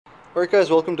Alright guys,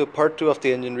 welcome to part 2 of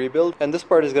the engine rebuild, and this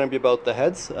part is going to be about the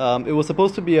heads. It was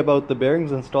supposed to be about the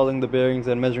bearings, installing the bearings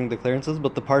and measuring the clearances,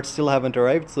 but the parts still haven't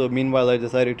arrived, so meanwhile I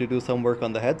decided to do some work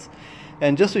on the heads.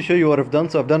 And just to show you what I've done,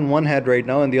 so I've done one head right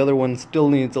now and the other one still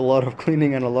needs a lot of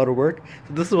cleaning and a lot of work.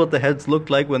 So this is what the heads looked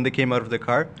like when they came out of the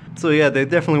car. So yeah, they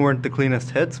definitely weren't the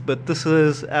cleanest heads, but this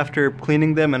is after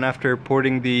cleaning them and after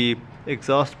porting the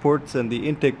exhaust ports and the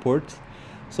intake ports.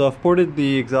 So I've ported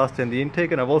the exhaust and the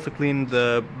intake, and I've also cleaned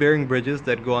the bearing bridges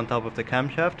that go on top of the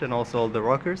camshaft and also all the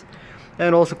rockers,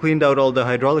 and also cleaned out all the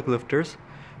hydraulic lifters.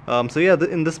 So yeah,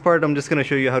 in this part I'm just going to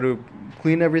show you how to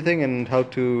clean everything and how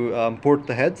to port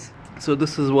the heads. So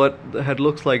this is what the head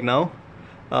looks like now.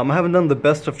 I haven't done the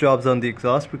best of jobs on the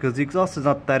exhaust because the exhaust is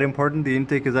not that important. The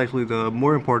intake is actually the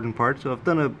more important part, so I've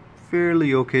done a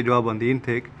fairly okay job on the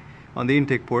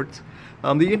intake ports.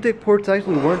 The intake ports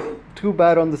actually weren't too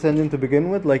bad on this engine to begin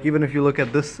with. Like, even if you look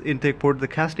at this intake port, the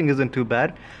casting isn't too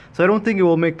bad. So I don't think it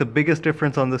will make the biggest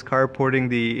difference on this car porting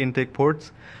the intake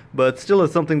ports, but still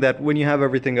it's something that when you have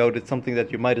everything out, it's something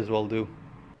that you might as well do.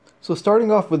 So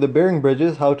starting off with the bearing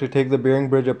bridges, how to take the bearing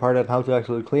bridge apart and how to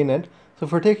actually clean it. So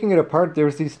for taking it apart,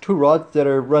 there's these two rods that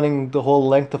are running the whole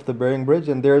length of the bearing bridge,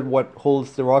 and they're what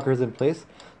holds the rockers in place.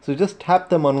 So just tap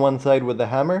them on one side with a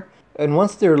hammer, and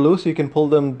once they're loose you can pull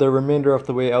them the remainder of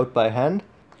the way out by hand.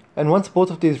 And once both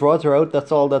of these rods are out,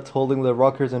 that's all that's holding the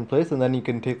rockers in place, and then you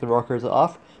can take the rockers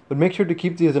off. But make sure to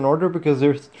keep these in order because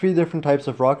there's 3 different types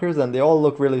of rockers and they all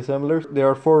look really similar. There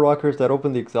are 4 rockers that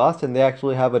open the exhaust and they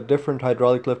actually have a different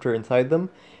hydraulic lifter inside them.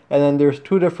 And then there's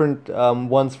 2 different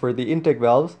ones for the intake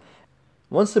valves.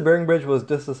 Once the bearing bridge was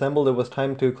disassembled, it was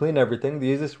time to clean everything. The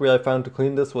easiest way I found to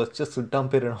clean this was just to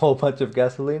dump it in a whole bunch of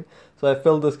gasoline. So I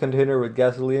filled this container with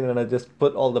gasoline and I just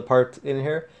put all the parts in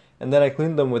here, and then I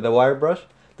cleaned them with a wire brush.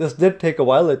 This did take a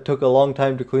while. It took a long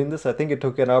time to clean this. I think it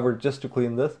took an hour just to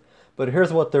clean this. But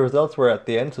here's what the results were at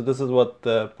the end. So this is what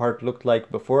the part looked like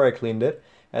before I cleaned it,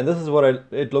 and this is what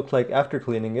it looked like after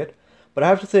cleaning it. But I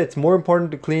have to say it's more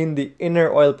important to clean the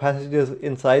inner oil passages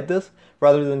inside this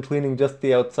rather than cleaning just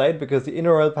the outside, because the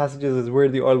inner oil passages is where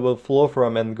the oil will flow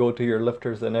from and go to your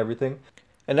lifters and everything.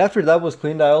 And after that was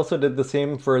cleaned, I also did the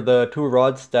same for the 2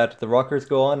 rods that the rockers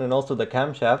go on and also the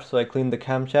camshaft. So I cleaned the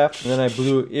camshaft and then I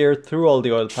blew air through all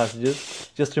the oil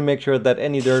passages just to make sure that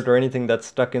any dirt or anything that's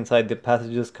stuck inside the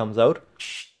passages comes out.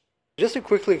 Just to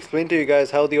quickly explain to you guys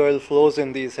how the oil flows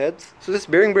in these heads. So this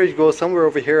bearing bridge goes somewhere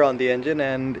over here on the engine,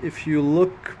 and if you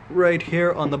look right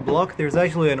here on the block, there's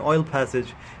actually an oil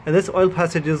passage. And this oil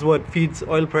passage is what feeds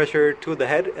oil pressure to the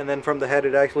head, and then from the head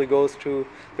it actually goes to,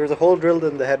 there's a hole drilled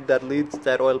in the head that leads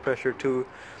that oil pressure to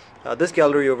this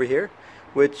gallery over here,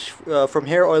 which from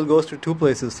here oil goes to 2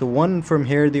 places. So one, from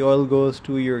here the oil goes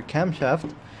to your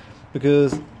camshaft,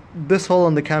 because this hole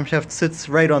on the camshaft sits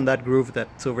right on that groove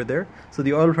that's over there. So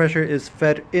the oil pressure is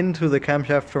fed into the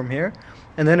camshaft from here,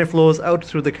 and then it flows out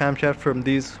through the camshaft from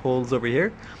these holes over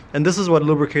here. And this is what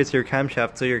lubricates your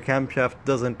camshaft, so your camshaft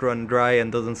doesn't run dry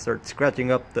and doesn't start scratching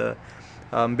up the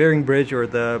bearing bridge or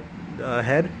the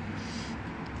head.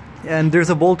 And there's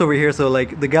a bolt over here, so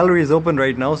like the gallery is open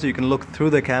right now, so you can look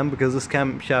through the cam because this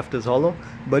camshaft is hollow.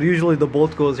 But usually the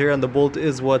bolt goes here, and the bolt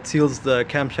is what seals the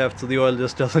camshaft, so the oil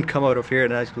just doesn't come out of here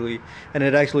and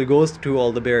it actually goes to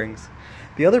all the bearings.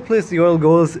 The other place the oil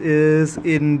goes is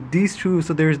in these 2,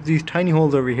 so there's these tiny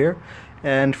holes over here,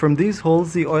 and from these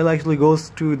holes the oil actually goes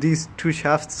to these 2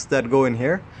 shafts that go in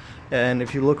here. And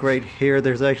if you look right here,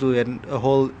 there's actually a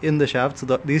hole in the shaft,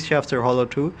 so these shafts are hollow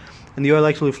too. And the oil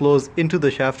actually flows into the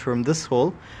shaft from this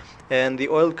hole, and the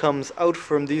oil comes out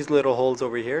from these little holes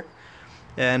over here.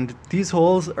 And these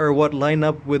holes are what line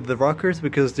up with the rockers,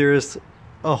 because there's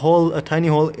a tiny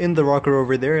hole in the rocker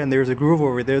over there, and there's a groove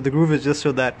over there. The groove is just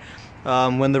so that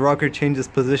when the rocker changes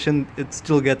position, it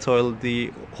still gets oil.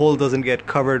 The hole doesn't get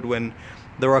covered when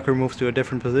the rocker moves to a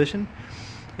different position.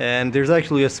 And there's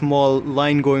actually a small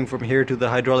line going from here to the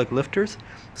hydraulic lifters.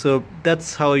 So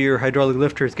that's how your hydraulic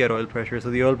lifters get oil pressure.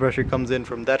 So the oil pressure comes in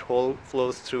from that hole,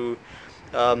 flows through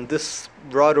this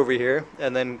rod over here,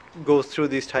 and then goes through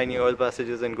these tiny oil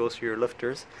passages and goes to your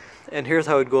lifters. And here's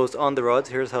how it goes on the rods.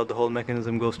 Here's how the whole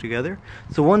mechanism goes together.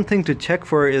 So one thing to check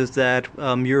for is that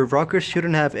your rockers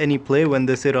shouldn't have any play when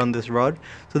they sit on this rod.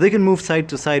 So they can move side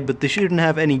to side, but they shouldn't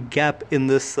have any gap in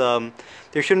this.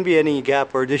 There shouldn't be any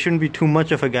gap, or there shouldn't be too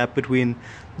much of a gap between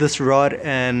this rod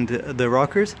and the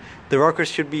rockers. The rockers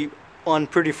should be on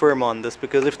pretty firm on this,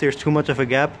 because if there's too much of a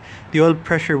gap, the oil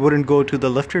pressure wouldn't go to the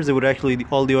lifters. It would actually,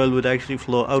 all the oil would actually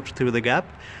flow out through the gap.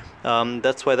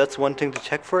 That's why that's one thing to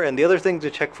check for. And the other thing to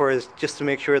check for is just to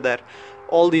make sure that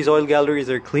all these oil galleries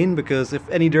are clean, because if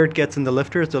any dirt gets in the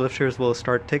lifters will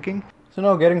start ticking. So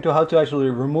now getting to how to actually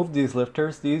remove these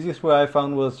lifters, the easiest way I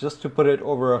found was just to put it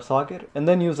over a socket and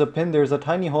then use a pin. There's a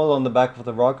tiny hole on the back of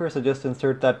the rocker, so just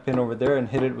insert that pin over there and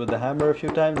hit it with the hammer a few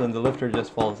times and the lifter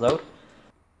just falls out.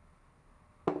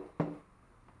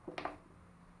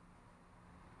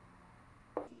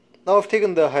 Now I've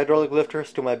taken the hydraulic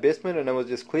lifters to my basement and I was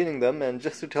just cleaning them, and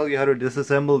just to tell you how to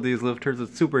disassemble these lifters,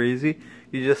 it's super easy.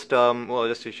 You just, well,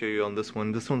 just to show you on this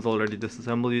one's already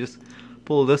disassembled. You just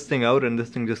pull this thing out and this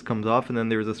thing just comes off, and then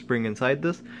there's a spring inside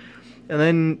this. And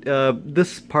then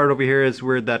this part over here is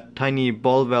where that tiny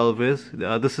ball valve is.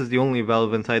 This is the only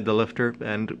valve inside the lifter,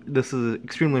 and this is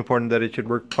extremely important that it should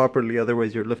work properly,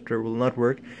 otherwise your lifter will not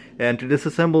work. And to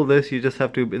disassemble this, you just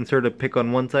have to insert a pick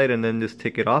on one side and then just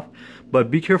take it off.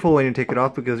 But be careful when you take it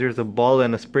off, because there's a ball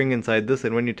and a spring inside this,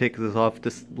 and when you take this off,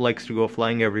 this likes to go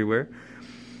flying everywhere.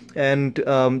 And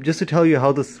just to tell you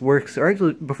how this works, or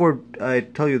actually before I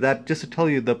tell you that, just to tell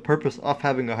you the purpose of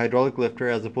having a hydraulic lifter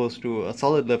as opposed to a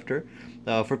solid lifter,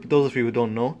 for those of you who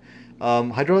don't know.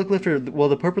 Hydraulic lifter, well,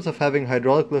 the purpose of having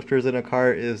hydraulic lifters in a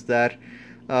car is that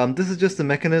this is just a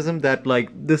mechanism that, like,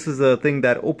 this is a thing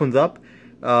that opens up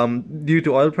due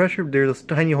to oil pressure. There's a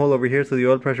tiny hole over here, so the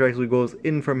oil pressure actually goes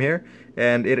in from here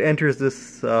and it enters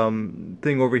this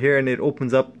thing over here and it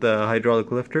opens up the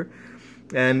hydraulic lifter.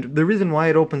 And the reason why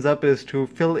it opens up is to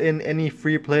fill in any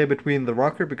free play between the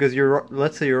rocker, because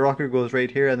let's say your rocker goes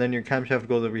right here and then your camshaft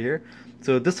goes over here.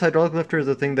 So this hydraulic lifter is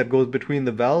the thing that goes between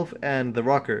the valve and the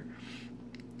rocker.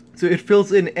 So it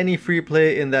fills in any free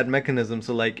play in that mechanism.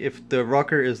 So like if the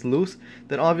rocker is loose,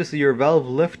 then obviously your valve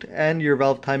lift and your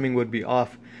valve timing would be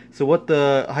off. So what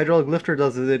the hydraulic lifter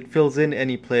does is it fills in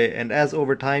any play, and as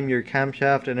over time your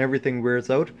camshaft and everything wears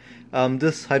out,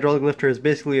 this hydraulic lifter is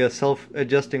basically a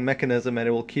self-adjusting mechanism, and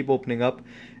it will keep opening up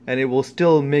and it will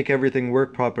still make everything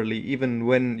work properly even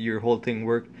when your whole thing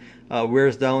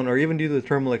wears down, or even due to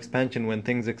thermal expansion when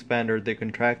things expand or they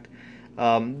contract.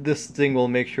 This thing will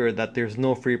make sure that there's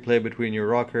no free play between your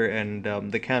rocker and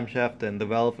the camshaft and the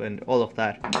valve and all of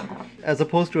that. As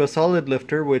opposed to a solid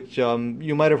lifter, which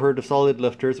you might have heard of solid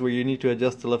lifters where you need to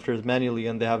adjust the lifters manually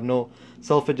and they have no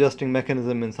self-adjusting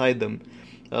mechanism inside them.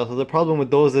 So the problem with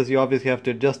those is you obviously have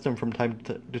to adjust them from time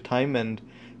to time, and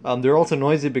they're also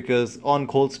noisy because on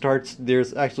cold starts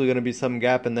there's actually going to be some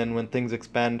gap, and then when things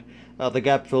expand the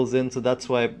gap fills in, so that's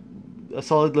why a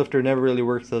solid lifter never really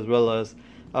works as well as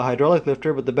a hydraulic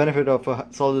lifter. But the benefit of a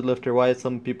solid lifter, why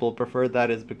some people prefer that,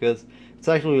 is because it's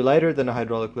actually lighter than a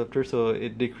hydraulic lifter, so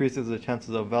it decreases the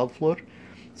chances of valve float.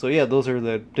 So yeah, those are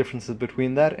the differences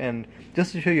between that. And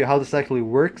just to show you how this actually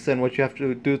works and what you have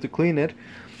to do to clean it,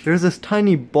 there's this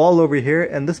tiny ball over here,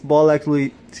 and this ball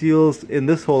actually seals in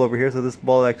this hole over here, so this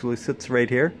ball actually sits right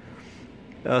here.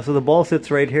 So the ball sits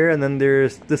right here, and then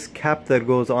there's this cap that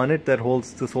goes on it that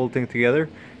holds this whole thing together.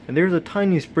 And there's a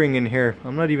tiny spring in here.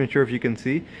 I'm not even sure if you can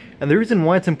see. And the reason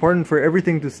why it's important for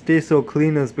everything to stay so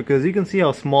clean is because you can see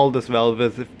how small this valve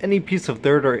is. If any piece of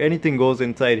dirt or anything goes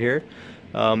inside here,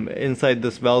 inside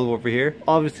this valve over here,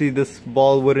 obviously this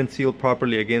ball wouldn't seal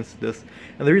properly against this.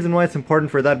 And the reason why it's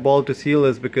important for that ball to seal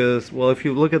is because, well, if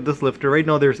you look at this lifter, right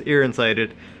now there's air inside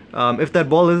it. If that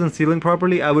ball isn't sealing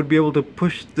properly, I would be able to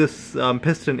push this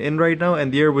piston in right now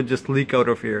and the air would just leak out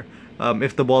of here.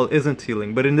 If the ball isn't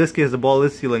sealing. But in this case the ball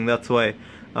is sealing, that's why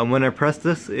when I press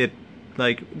this, it,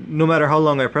 like, no matter how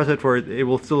long I press it for, it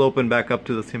will still open back up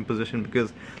to the same position,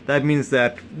 because that means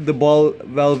that the ball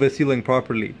valve is sealing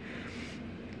properly.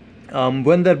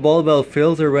 When that ball valve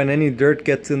fails, or when any dirt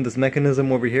gets in this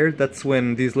mechanism over here, that's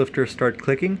when these lifters start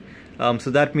clicking.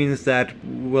 So that means that,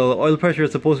 well, oil pressure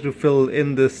is supposed to fill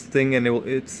in this thing, and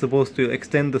it's supposed to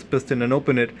extend this piston and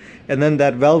open it, and then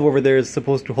that valve over there is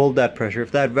supposed to hold that pressure. If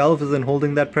that valve isn't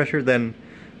holding that pressure, then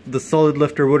the solid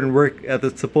lifter wouldn't work as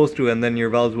it's supposed to, and then your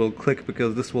valves will click,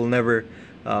 because this will never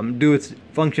do its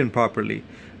function properly.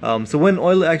 So when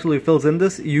oil actually fills in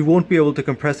this, you won't be able to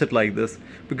compress it like this,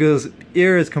 because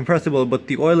air is compressible but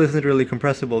the oil isn't really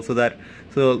compressible.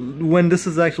 So when this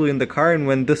is actually in the car and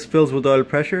when this fills with oil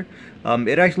pressure,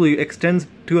 it actually extends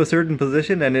to a certain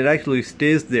position and it actually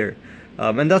stays there.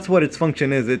 And that's what its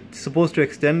function is. It's supposed to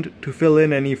extend to fill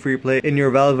in any free play in your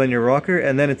valve and your rocker,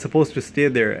 and then it's supposed to stay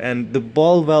there. And the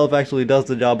ball valve actually does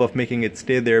the job of making it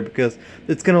stay there, because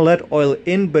it's going to let oil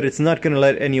in, but it's not going to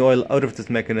let any oil out of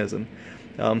this mechanism.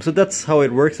 So that's how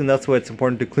it works, and that's why it's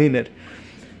important to clean it.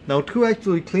 Now, to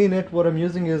actually clean it, what I'm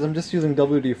using is, I'm just using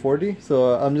WD-40.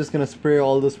 So I'm just going to spray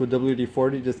all this with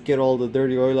WD-40, just get all the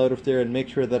dirty oil out of there and make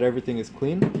sure that everything is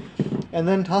clean. And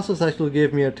then Tassos actually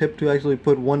gave me a tip to actually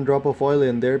put 1 drop of oil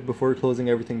in there before closing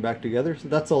everything back together. So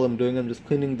that's all I'm doing. I'm just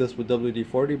cleaning this with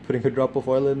WD-40, putting a drop of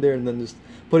oil in there, and then just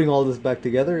putting all this back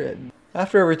together.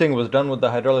 After everything was done with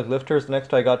the hydraulic lifters,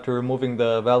 next I got to removing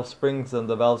the valve springs and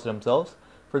the valves themselves.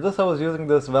 For this I was using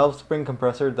this valve spring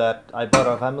compressor that I bought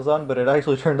off Amazon, but it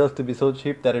actually turned out to be so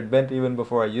cheap that it bent even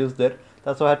before I used it.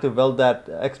 That's why I had to weld that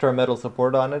extra metal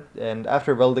support on it, and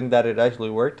after welding that it actually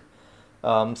worked.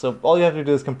 So all you have to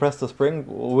do is compress the spring.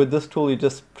 With this tool you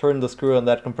just turn the screw and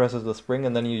that compresses the spring,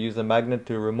 and then you use a magnet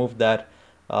to remove that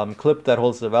clip that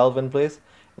holds the valve in place.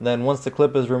 And then once the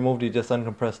clip is removed, you just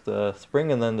uncompress the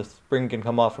spring, and then the spring can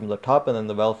come off from the top, and then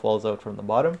the valve falls out from the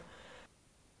bottom.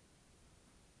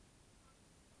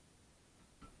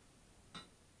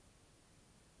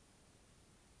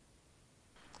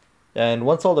 And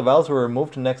once all the valves were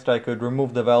removed, next I could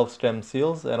remove the valve stem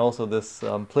seals and also this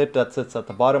plate that sits at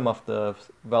the bottom of the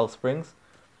valve springs.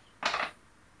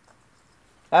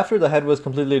 After the head was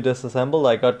completely disassembled,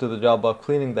 I got to the job of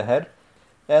cleaning the head.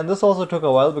 And this also took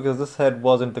a while because this head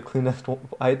wasn't the cleanest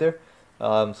either.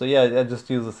 So yeah, I just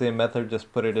used the same method,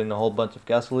 just put it in a whole bunch of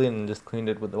gasoline and just cleaned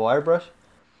it with the wire brush.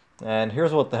 And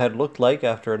here's what the head looked like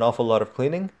after an awful lot of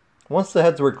cleaning. Once the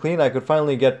heads were clean, I could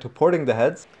finally get to porting the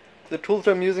heads. The tools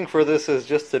I'm using for this is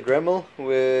just a Dremel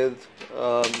with...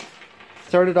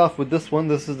 started off with this one.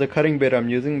 This is the cutting bit I'm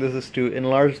using. This is to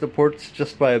enlarge the ports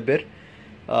just by a bit.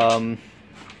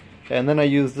 And then I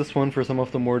use this one for some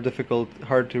of the more difficult,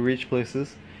 hard to reach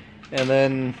places. And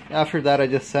then after that I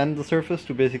just sand the surface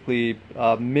to basically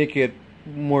make it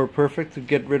more perfect, to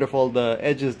get rid of all the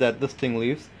edges that this thing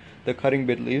leaves, the cutting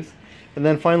bit leaves. And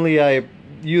then finally I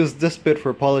use this bit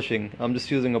for polishing. I'm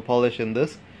just using a polish in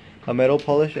this, a metal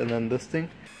polish, and then this thing.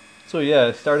 So yeah,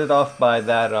 I started off by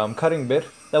that cutting bit.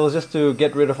 That was just to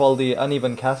get rid of all the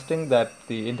uneven casting that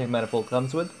the intake manifold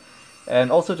comes with.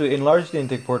 And also to enlarge the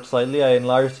intake port slightly, I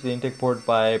enlarged the intake port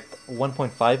by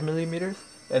 1.5 millimeters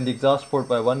and the exhaust port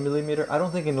by 1 millimeter. I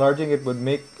don't think enlarging it would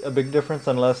make a big difference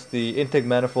unless the intake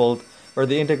manifold or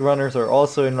the intake runners are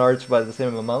also enlarged by the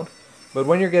same amount. But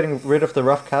when you're getting rid of the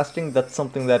rough casting, that's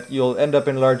something that you'll end up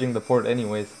enlarging the port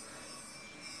anyways.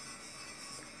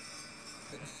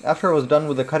 After I was done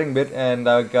with the cutting bit and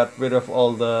I got rid of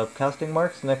all the casting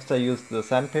marks, next I used the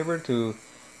sandpaper to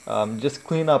just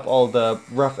clean up all the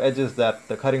rough edges that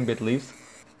the cutting bit leaves.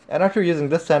 And after using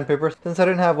this sandpaper, since I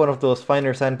didn't have one of those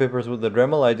finer sandpapers with the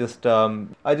Dremel,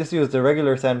 I just used the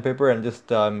regular sandpaper and just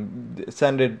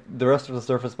sanded the rest of the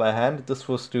surface by hand. This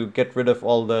was to get rid of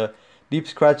all the deep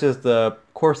scratches the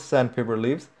coarse sandpaper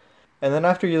leaves. And then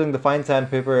after using the fine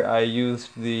sandpaper, I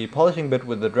used the polishing bit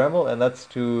with the Dremel, and that's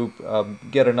to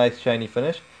get a nice shiny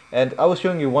finish. And I was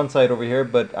showing you one side over here,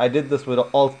 but I did this with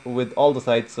all the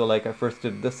sides. So like I first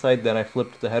did this side, then I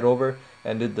flipped the head over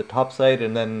and did the top side,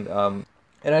 and then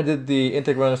and I did the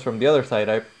intake runners from the other side.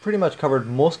 I pretty much covered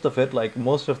most of it, like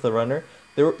most of the runner.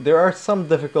 There are some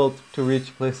difficult to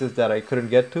reach places that I couldn't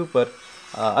get to, but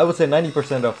I would say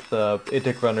 90% of the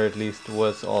intake runner at least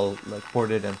was all like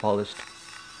ported and polished.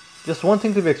 Just one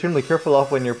thing to be extremely careful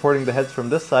of when you're porting the heads from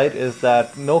this side is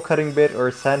that no cutting bit or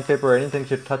sandpaper or anything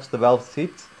should touch the valve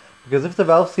seats. Because if the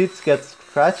valve seats get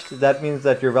scratched, that means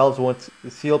that your valves won't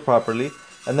seal properly,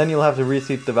 and then you'll have to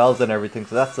reseat the valves and everything,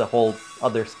 so that's a whole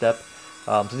other step.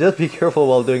 So just be careful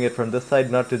while doing it from this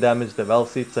side not to damage the valve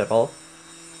seats at all.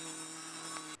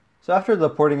 So after the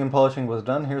porting and polishing was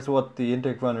done, here's what the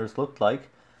intake runners looked like.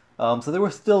 So there were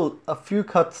still a few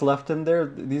cuts left in there.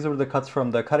 These were the cuts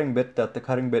from the cutting bit that the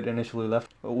cutting bit initially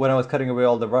left when I was cutting away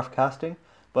all the rough casting.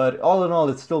 But all in all,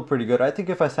 it's still pretty good. I think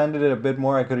if I sanded it a bit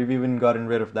more, I could have even gotten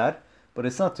rid of that. But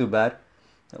it's not too bad.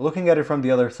 Looking at it from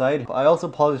the other side, I also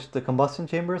polished the combustion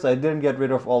chambers. I didn't get rid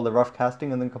of all the rough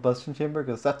casting in the combustion chamber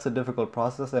because that's a difficult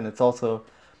process, and it's also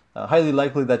highly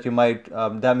likely that you might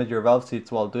damage your valve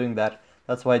seats while doing that.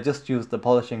 That's why I just used the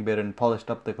polishing bit and polished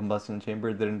up the combustion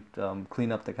chamber, didn't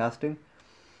clean up the casting.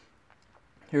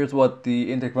 Here's what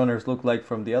the intake runners look like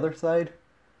from the other side.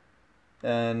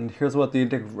 And here's what the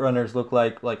intake runners look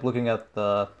like looking at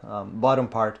the bottom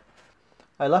part.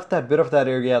 I left that bit of that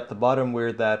area at the bottom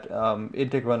where that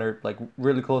intake runner, like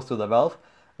really close to the valve.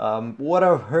 What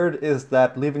I've heard is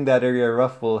that leaving that area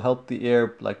rough will help the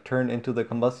air like turn into the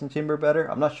combustion chamber better.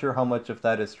 I'm not sure how much of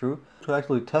that is true. To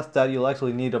actually test that, you'll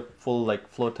actually need a full like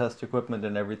flow test equipment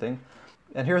and everything.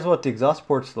 And here's what the exhaust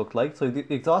ports look like. So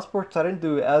the exhaust ports, I didn't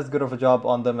do as good of a job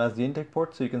on them as the intake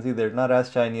ports. So you can see they're not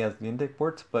as shiny as the intake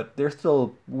ports, but they're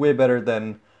still way better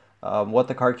than what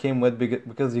the car came with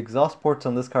because the exhaust ports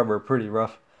on this car were pretty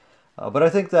rough. But I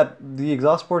think that the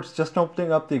exhaust ports, just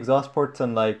opening up the exhaust ports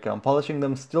and like polishing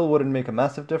them still wouldn't make a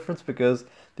massive difference because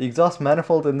the exhaust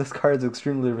manifold in this car is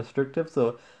extremely restrictive.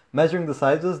 So measuring the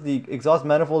sizes, the exhaust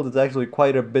manifold is actually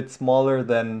quite a bit smaller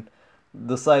than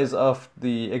the size of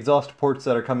the exhaust ports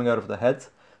that are coming out of the heads.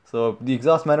 So the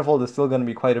exhaust manifold is still going to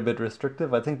be quite a bit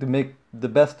restrictive. I think to make the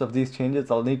best of these changes,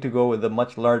 I'll need to go with a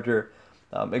much larger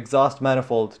exhaust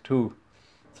manifold too.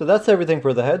 So that's everything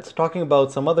for the heads. Talking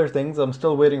about some other things, I'm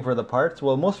still waiting for the parts.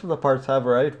 Well, most of the parts have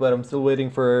arrived, but I'm still waiting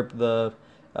for the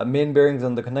main bearings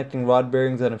and the connecting rod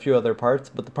bearings and a few other parts.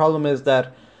 But the problem is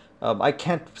that I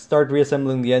can't start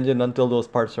reassembling the engine until those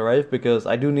parts arrive, because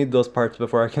I do need those parts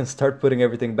before I can start putting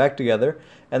everything back together.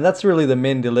 And that's really the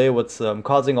main delay, what's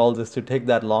causing all this to take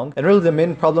that long. And really the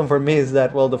main problem for me is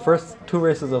that, well, the first two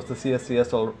races of the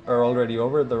CSCS are already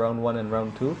over, the round 1 and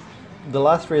round 2. The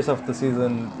last race of the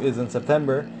season is in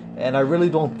September, and I really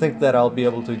don't think that I'll be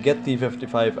able to get the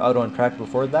E55 out on track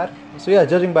before that. So yeah,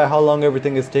 judging by how long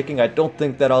everything is taking, I don't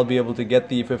think that I'll be able to get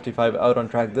the E55 out on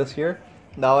track this year.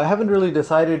 Now, I haven't really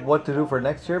decided what to do for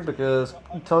next year, because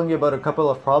I'm telling you about a couple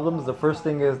of problems. The first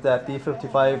thing is that the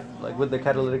E55, like with the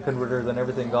catalytic converters and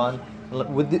everything gone,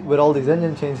 with all these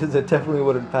engine changes, it definitely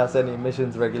wouldn't pass any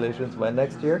emissions regulations by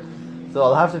next year. So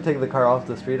I'll have to take the car off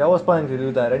the street. I was planning to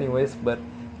do that anyways, but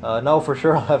now for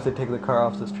sure I'll have to take the car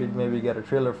off the street, maybe get a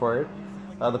trailer for it.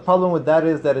 The problem with that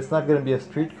is that it's not going to be a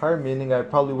street car, meaning I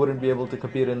probably wouldn't be able to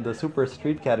compete in the super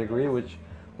street category, which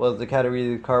was the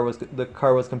category the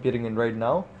car was competing in right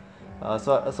now.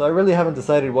 So I really haven't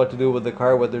decided what to do with the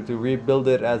car, whether to rebuild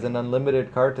it as an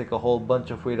unlimited car, take a whole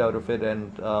bunch of weight out of it,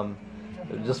 and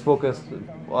just focus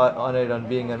on it on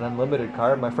being an unlimited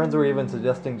car. My friends were even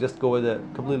suggesting just go with a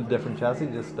completely different chassis,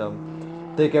 just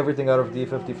take everything out of the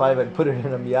E55 and put it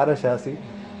in a Miata chassis.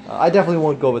 I definitely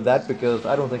won't go with that, because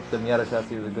I don't think the Miata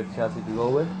chassis is a good chassis to go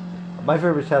with. My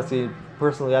favorite chassis,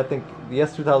 personally, I think the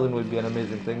S2000 would be an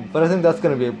amazing thing, but I think that's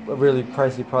going to be a really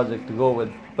pricey project to go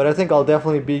with. But I think I'll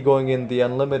definitely be going in the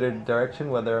unlimited direction,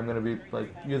 whether I'm going to be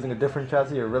like using a different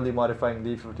chassis or really modifying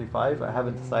the E55. I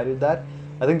haven't decided that.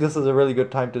 I think this is a really good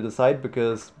time to decide,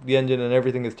 because the engine and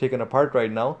everything is taken apart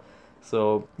right now.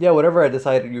 So yeah, whatever I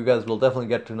decide, you guys will definitely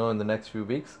get to know in the next few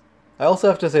weeks. I also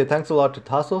have to say thanks a lot to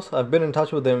Tassos. I've been in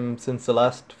touch with him since the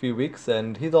last few weeks,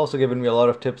 and he's also given me a lot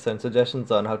of tips and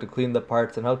suggestions on how to clean the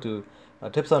parts and how to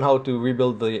tips on how to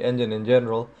rebuild the engine in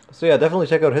general. So yeah, definitely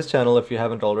check out his channel if you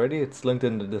haven't already. It's linked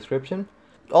in the description.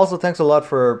 Also, thanks a lot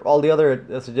for all the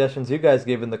other suggestions you guys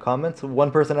gave in the comments.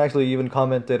 One person actually even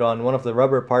commented on one of the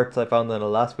rubber parts I found in the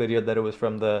last video that it was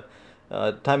from the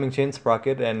timing chain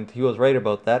sprocket, and he was right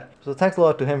about that. So thanks a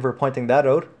lot to him for pointing that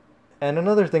out. And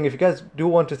another thing, if you guys do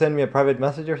want to send me a private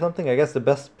message or something, I guess the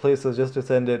best place is just to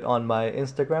send it on my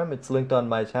Instagram. It's linked on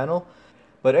my channel.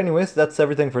 But anyways, that's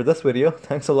everything for this video.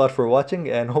 Thanks a lot for watching,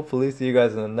 and hopefully see you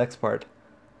guys in the next part.